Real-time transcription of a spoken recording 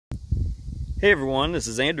Hey everyone, this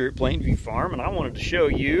is Andrew at Plainview Farm, and I wanted to show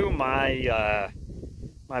you my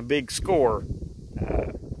my big score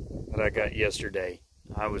that I got yesterday.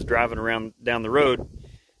 I was driving around down the road,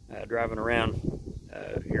 driving around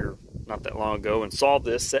here not that long ago, and saw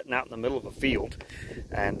this sitting out in the middle of a field.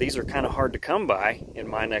 And these are kind of hard to come by in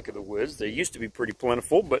my neck of the woods. They used to be pretty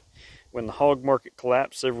plentiful, but when the hog market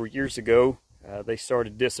collapsed several years ago, they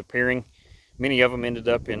started disappearing. Many of them ended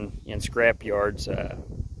up in scrap yards.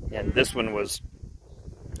 And this one was,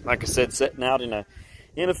 like I said, sitting out in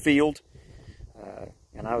a field,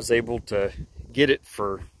 and I was able to get it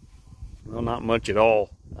for, well, not much at all.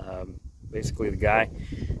 Basically, the guy,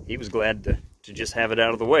 he was glad to just have it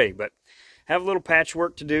out of the way, but have a little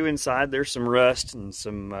patchwork to do inside. There's some rust and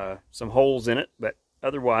some holes in it, but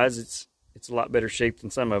otherwise, it's a lot better shape than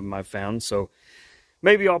some of them I've found. So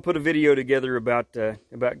maybe I'll put a video together about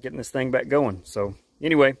getting this thing back going. So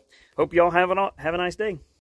anyway, hope y'all have a nice day.